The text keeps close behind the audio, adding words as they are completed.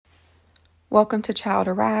Welcome to Child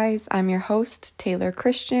Arise. I'm your host, Taylor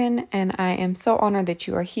Christian, and I am so honored that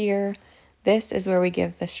you are here. This is where we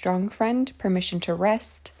give the strong friend permission to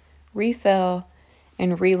rest, refill,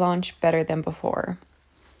 and relaunch better than before.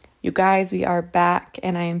 You guys, we are back,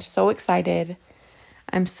 and I am so excited.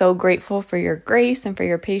 I'm so grateful for your grace and for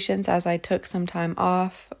your patience as I took some time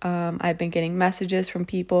off. I've been getting messages from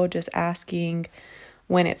people just asking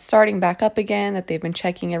when it's starting back up again, that they've been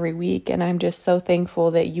checking every week, and I'm just so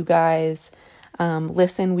thankful that you guys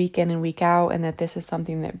listen week in and week out, and that this is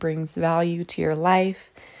something that brings value to your life.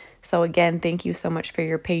 So again, thank you so much for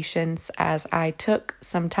your patience as I took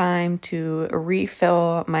some time to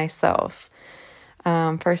refill myself.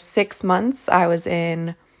 For 6 months, I was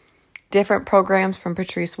in different programs from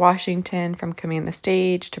Patrice Washington, from Command the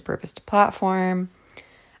Stage to Purpose to Platform.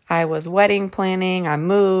 I was wedding planning, I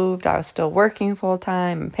moved, I was still working full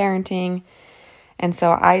time and parenting. And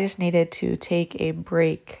so I just needed to take a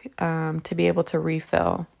break to be able to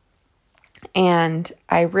refill. And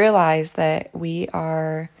I realized that we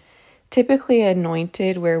are typically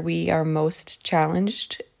anointed where we are most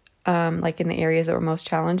challenged, like in the areas that we're most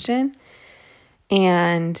challenged in.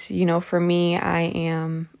 And, for me, I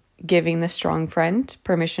am giving the strong friend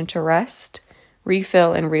permission to rest,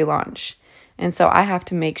 refill, and relaunch. And so I have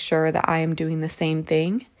to make sure that I am doing the same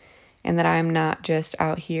thing and that I'm not just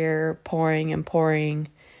out here pouring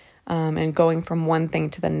and going from one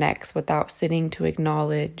thing to the next without sitting to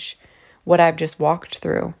acknowledge what I've just walked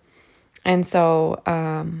through. And so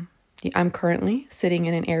I'm currently sitting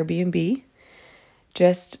in an Airbnb,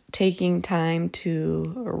 just taking time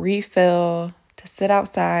to refill, to sit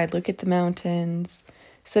outside, look at the mountains,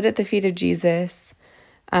 sit at the feet of Jesus.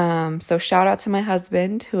 So shout out to my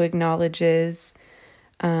husband who acknowledges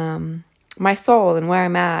my soul and where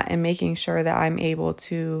I'm at and making sure that I'm able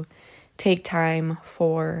to take time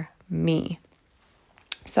for me.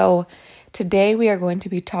 So today we are going to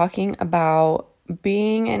be talking about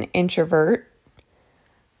being an introvert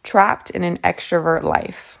trapped in an extrovert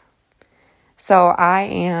life. So I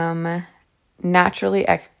am naturally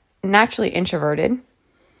introverted,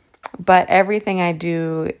 but everything I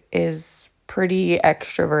do is pretty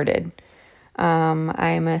extroverted. I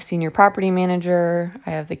am a senior property manager.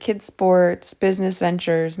 I have the kids' sports, business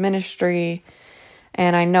ventures, ministry.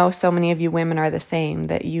 And I know so many of you women are the same,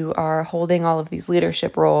 that you are holding all of these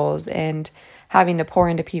leadership roles and having to pour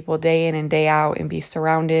into people day in and day out and be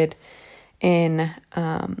surrounded in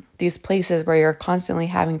these places where you're constantly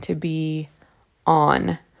having to be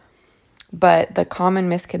on. But the common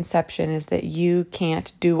misconception is that you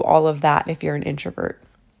can't do all of that if you're an introvert.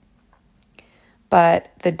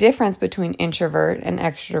 But the difference between introvert and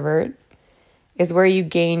extrovert is where you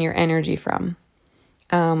gain your energy from,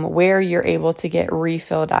 where you're able to get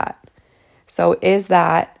refilled at. So is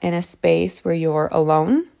that in a space where you're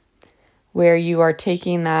alone, where you are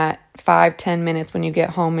taking that 5-10 minutes when you get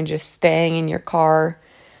home and just staying in your car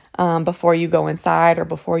before you go inside or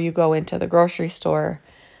before you go into the grocery store?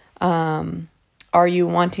 Are you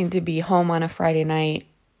wanting to be home on a Friday night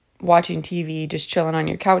watching TV, just chilling on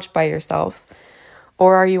your couch by yourself?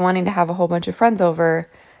 Or are you wanting to have a whole bunch of friends over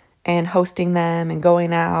and hosting them and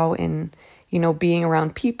going out and, being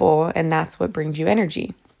around people, and that's what brings you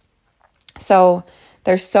energy? So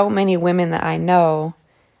there's so many women that I know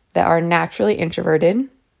that are naturally introverted.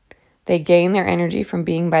 They gain their energy from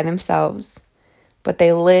being by themselves, but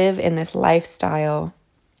they live in this lifestyle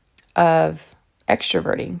of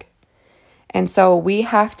extroverting. And so we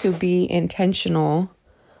have to be intentional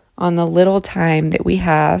on the little time that we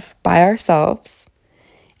have by ourselves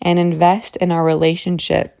and invest in our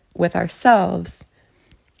relationship with ourselves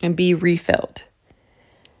and be refilled.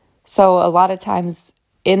 So a lot of times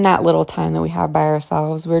in that little time that we have by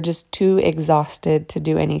ourselves, we're just too exhausted to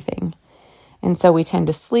do anything. And so we tend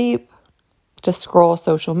to sleep, to scroll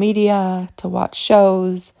social media, to watch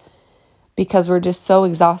shows, because we're just so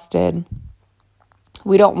exhausted.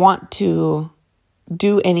 We don't want to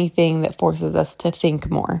do anything that forces us to think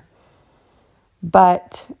more.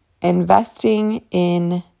 But investing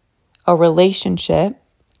in a relationship,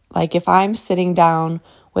 like if I'm sitting down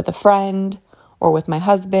with a friend or with my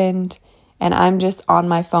husband and I'm just on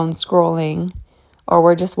my phone scrolling, or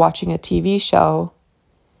we're just watching a TV show,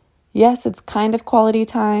 yes, it's kind of quality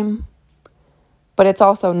time, but it's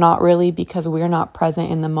also not really, because we're not present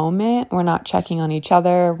in the moment. We're not checking on each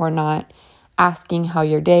other. We're not asking how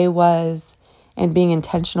your day was and being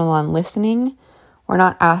intentional on listening. We're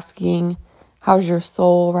not asking, how's your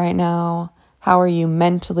soul right now? How are you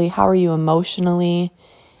mentally? How are you emotionally?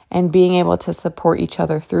 And being able to support each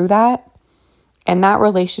other through that. And that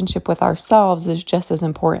relationship with ourselves is just as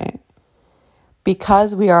important.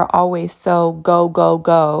 Because we are always so go, go,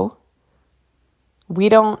 go, we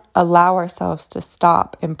don't allow ourselves to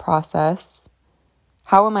stop and process,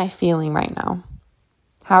 how am I feeling right now?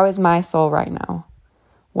 How is my soul right now?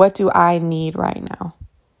 What do I need right now?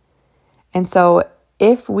 And so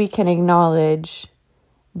if we can acknowledge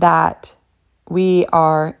that we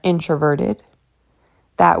are introverted,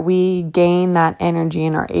 that we gain that energy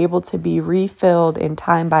and are able to be refilled in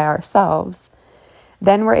time by ourselves,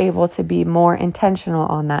 then we're able to be more intentional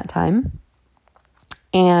on that time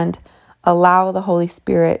and allow the Holy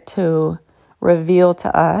Spirit to reveal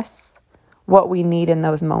to us what we need in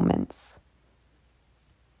those moments.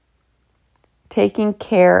 Taking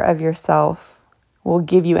care of yourself will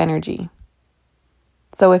give you energy.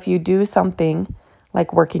 So if you do something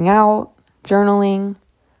like working out, journaling,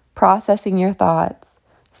 processing your thoughts,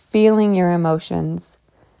 feeling your emotions,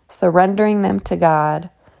 surrendering them to God,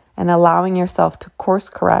 and allowing yourself to course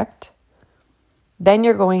correct, then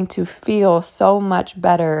you're going to feel so much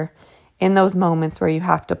better in those moments where you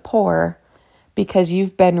have to pour because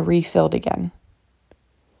you've been refilled again.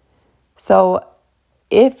 So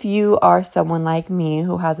if you are someone like me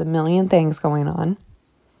who has a million things going on,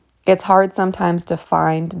 it's hard sometimes to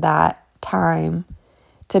find that time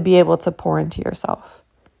to be able to pour into yourself.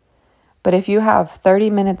 But if you have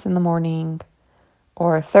 30 minutes in the morning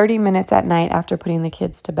or 30 minutes at night after putting the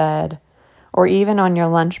kids to bed, or even on your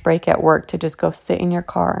lunch break at work to just go sit in your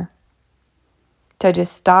car, to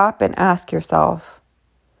just stop and ask yourself,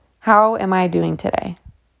 how am I doing today?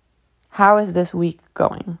 How is this week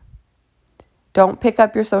going? Don't pick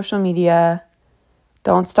up your social media.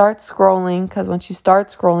 Don't start scrolling, because once you start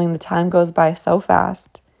scrolling, the time goes by so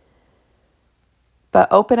fast.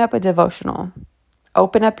 But open up a devotional.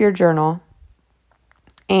 Open up your journal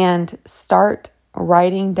and start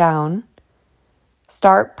writing down.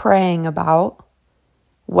 Start praying about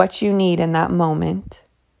what you need in that moment.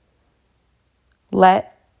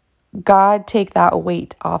 Let God take that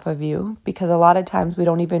weight off of you, because a lot of times we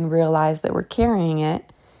don't even realize that we're carrying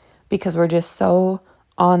it because we're just so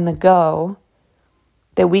on the go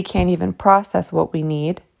that we can't even process what we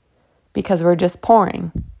need because we're just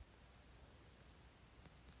pouring.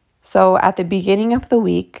 So at the beginning of the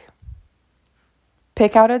week,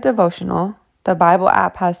 pick out a devotional. The Bible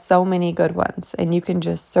app has so many good ones, and you can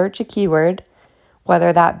just search a keyword,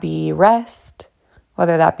 whether that be rest,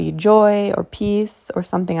 whether that be joy or peace or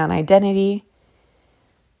something on identity.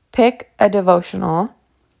 Pick a devotional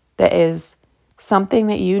that is something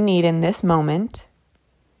that you need in this moment.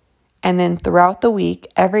 And then throughout the week,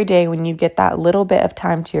 every day when you get that little bit of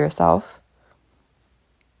time to yourself,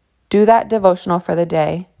 do that devotional for the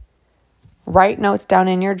day. Write notes down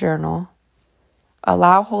in your journal.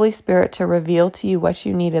 Allow Holy Spirit to reveal to you what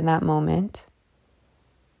you need in that moment.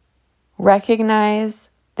 Recognize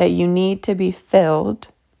that you need to be filled.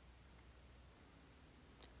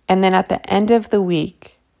 And then at the end of the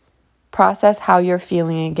week, process how you're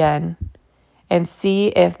feeling again and see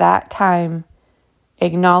if that time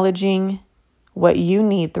acknowledging what you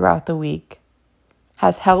need throughout the week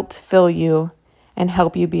has helped fill you and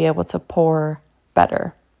help you be able to pour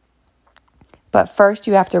better. But first,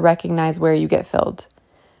 you have to recognize where you get filled.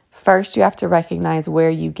 First, you have to recognize where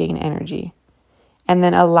you gain energy. And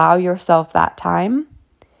then allow yourself that time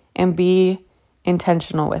and be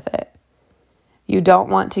intentional with it. You don't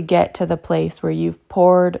want to get to the place where you've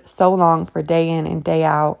poured so long for day in and day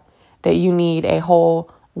out that you need a whole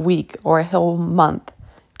week or a whole month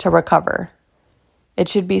to recover. It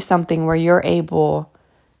should be something where you're able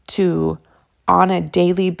to, on a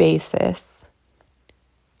daily basis,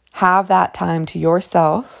 have that time to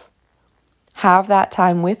yourself, have that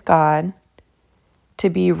time with God to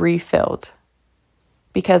be refilled.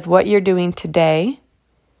 Because what you're doing today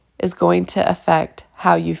is going to affect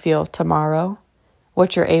how you feel tomorrow,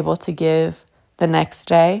 what you're able to give the next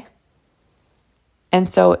day.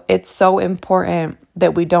 And so it's so important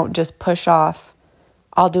that we don't just push off,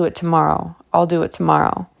 I'll do it tomorrow,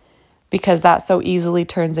 because that so easily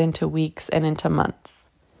turns into weeks and into months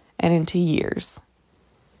and into years.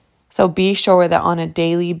 So be sure that on a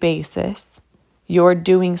daily basis, you're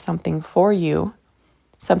doing something for you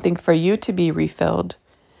to be refilled.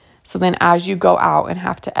 So then as you go out and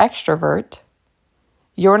have to extrovert,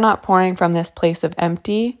 you're not pouring from this place of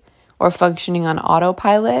empty or functioning on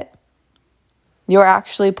autopilot. You're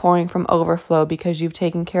actually pouring from overflow because you've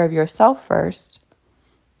taken care of yourself first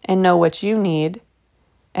and know what you need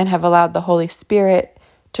and have allowed the Holy Spirit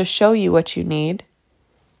to show you what you need.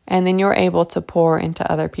 And then you're able to pour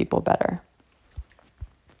into other people better.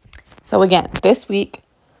 So again, this week,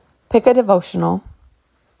 pick a devotional.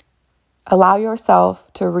 Allow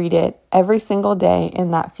yourself to read it every single day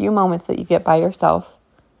in that few moments that you get by yourself.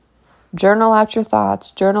 Journal out your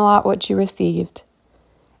thoughts. Journal out what you received.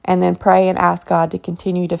 and then pray and ask God to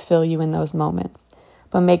continue to fill you in those moments.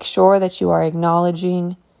 But make sure that you are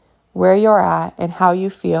acknowledging where you're at and how you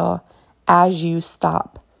feel as you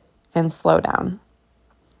stop and slow down.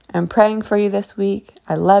 I'm praying for you this week.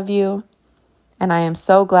 I love you. And I am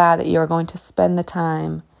so glad that you are going to spend the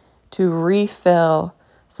time to refill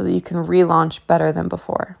so that you can relaunch better than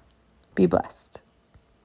before. Be blessed.